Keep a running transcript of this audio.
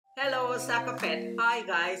Hello, SakaFet. Hi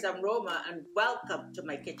guys, I'm Roma and welcome to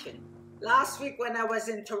my kitchen. Last week when I was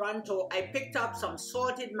in Toronto, I picked up some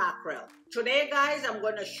salted mackerel. Today guys, I'm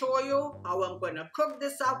going to show you how I'm going to cook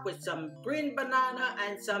this up with some green banana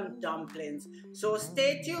and some dumplings. So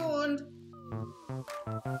stay tuned.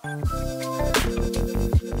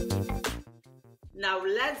 Now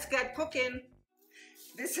let's get cooking.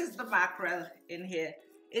 This is the mackerel in here.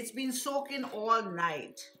 It's been soaking all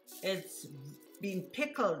night. It's been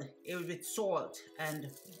pickled with salt,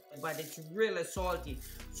 but it's really salty.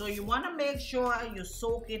 So you want to make sure you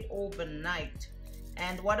soak it overnight.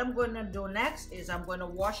 And what I'm going to do next is I'm going to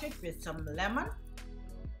wash it with some lemon.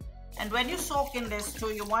 And when you're soaking this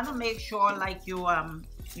too, you want to make sure like you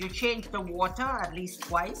change the water at least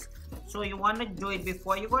twice. So you want to do it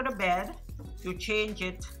before you go to bed. You change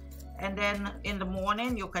it, and then in the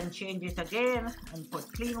morning you can change it again and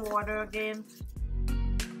put clean water again.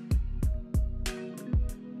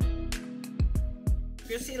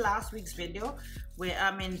 If you see last week's video where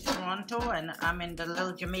I'm in Toronto and I'm in the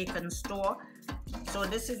little Jamaican store, so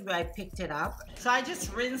this is where I picked it up. So I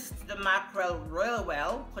just rinsed the mackerel real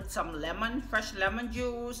well, put some lemon, fresh lemon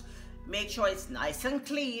juice, make sure it's nice and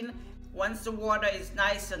clean. Once the water is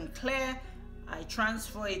nice and clear, I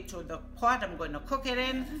transfer it to the pot I'm going to cook it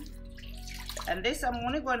in. And this I'm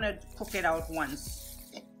only going to cook it out once.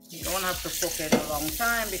 You don't have to cook it a long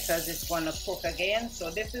time because it's going to cook again. So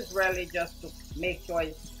this is really just to make sure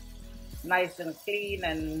it's nice and clean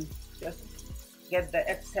and just get the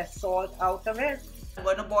excess salt out of it. I'm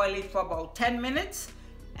going to boil it for about 10 minutes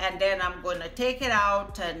and then I'm going to take it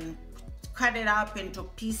out and cut it up into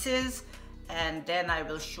pieces, and then I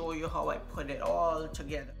will show you how I put it all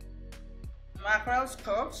together. Mackerel's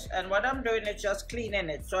cooked, and what I'm doing is just cleaning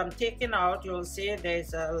it. So I'm taking out, you'll see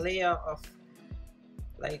there's a layer of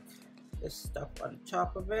like this stuff on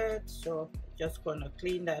top of it. So just gonna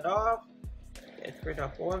clean that off, get rid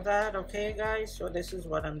of all that. Okay guys, so this is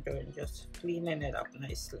what I'm doing, just cleaning it up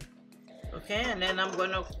nicely. Okay, and then I'm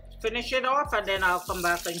gonna finish it off and then I'll come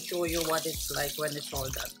back and show you what it's like when it's all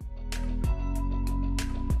done.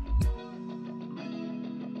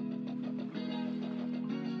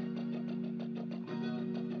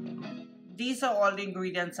 These are all the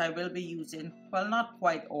ingredients I will be using. Well, not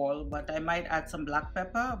quite all, but I might add some black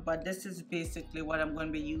pepper, but this is basically what I'm going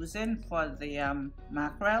to be using for the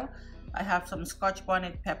mackerel. I have some Scotch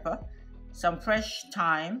bonnet pepper, some fresh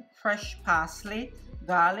thyme, fresh parsley,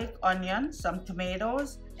 garlic, onion, some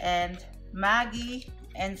tomatoes, and Maggi,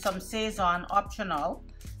 and some Sazon, optional.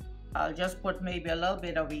 I'll just put maybe a little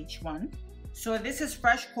bit of each one. So this is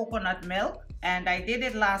fresh coconut milk, and I did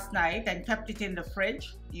it last night and kept it in the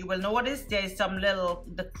fridge. You will notice there's some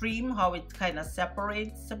the cream, how it kind of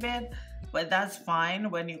separates a bit, but that's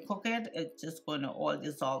fine. When you cook it, it's just going to all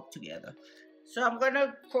dissolve together. So I'm going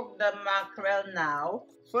to cook the mackerel now.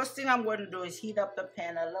 First thing I'm going to do is heat up the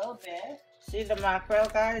pan a little bit. See the mackerel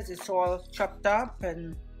guys, it's all chopped up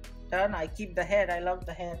and done. I keep the head, I love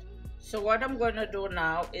the head. So what I'm going to do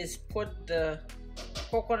now is put the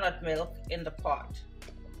coconut milk in the pot.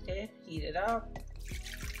 Okay, heat it up.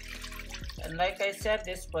 And like I said,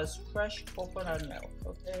 this was fresh coconut milk.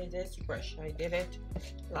 Okay, this fresh. I did it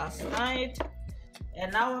last night.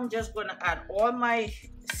 And now I'm just going to add all my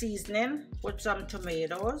seasoning. Put some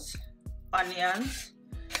tomatoes, onions,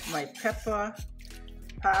 my pepper,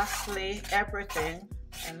 parsley, everything.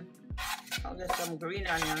 And I'll get some green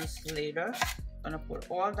onions later. I'm going to put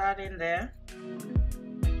all that in there.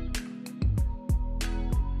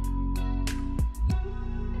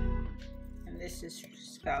 This is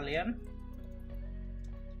scallion,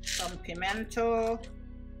 some pimento,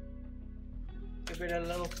 give it a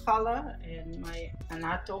little color, and my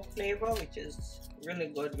annatto flavor, which is really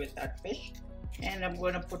good with that fish. And I'm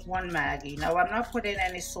going to put one Maggi. Now I'm not putting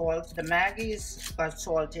any salt. The Maggi's got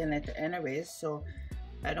salt in it anyways, so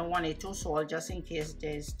I don't want it too salt, just in case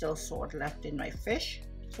there's still salt left in my fish.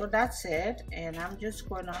 So that's it, and I'm just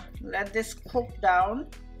going to let this cook down.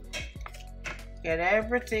 Get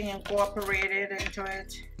everything incorporated into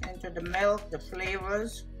it, into the milk, the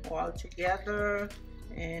flavors all together.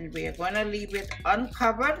 And we are going to leave it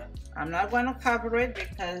uncovered. I'm not going to cover it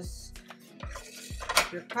because if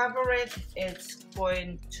you cover it, it's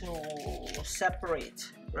going to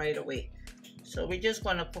separate right away. So we're just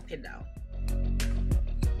going to cook it down.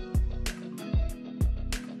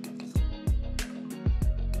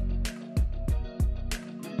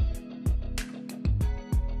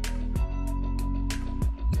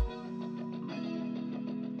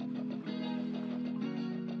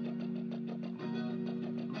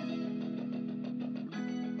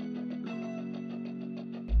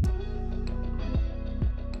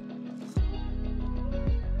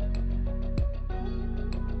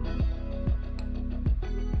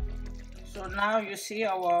 So now you see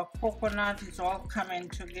our coconut is all coming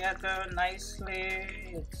together nicely.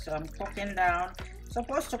 It's cooking down. It's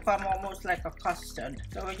supposed to come almost like a custard.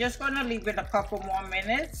 So we're just going to leave it a couple more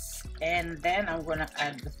minutes, and then I'm going to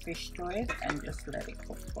add the fish to it and just let it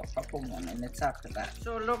cook for a couple more minutes after that.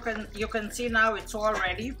 So look, and you can see now it's all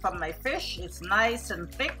ready from my fish. It's nice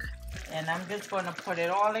and thick, and I'm just going to put it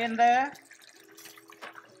all in there.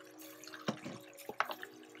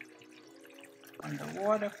 And the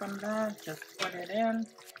water from that, just put it in,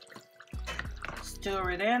 stir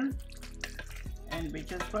it in, and we're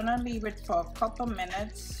just gonna leave it for a couple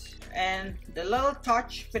minutes. And the little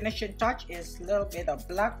touch, finishing touch, is a little bit of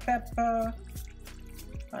black pepper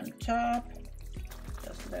on top.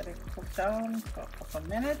 Just let it cook down for a couple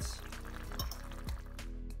minutes.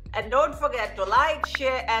 And don't forget to like,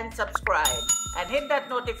 share, and subscribe, and hit that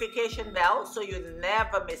notification bell so you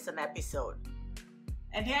never miss an episode.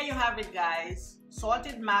 And here you have it, guys.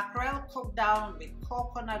 Salted mackerel cooked down with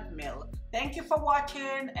coconut milk. Thank you for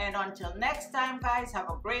watching, and until next time, guys, have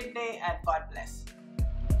a great day and God bless.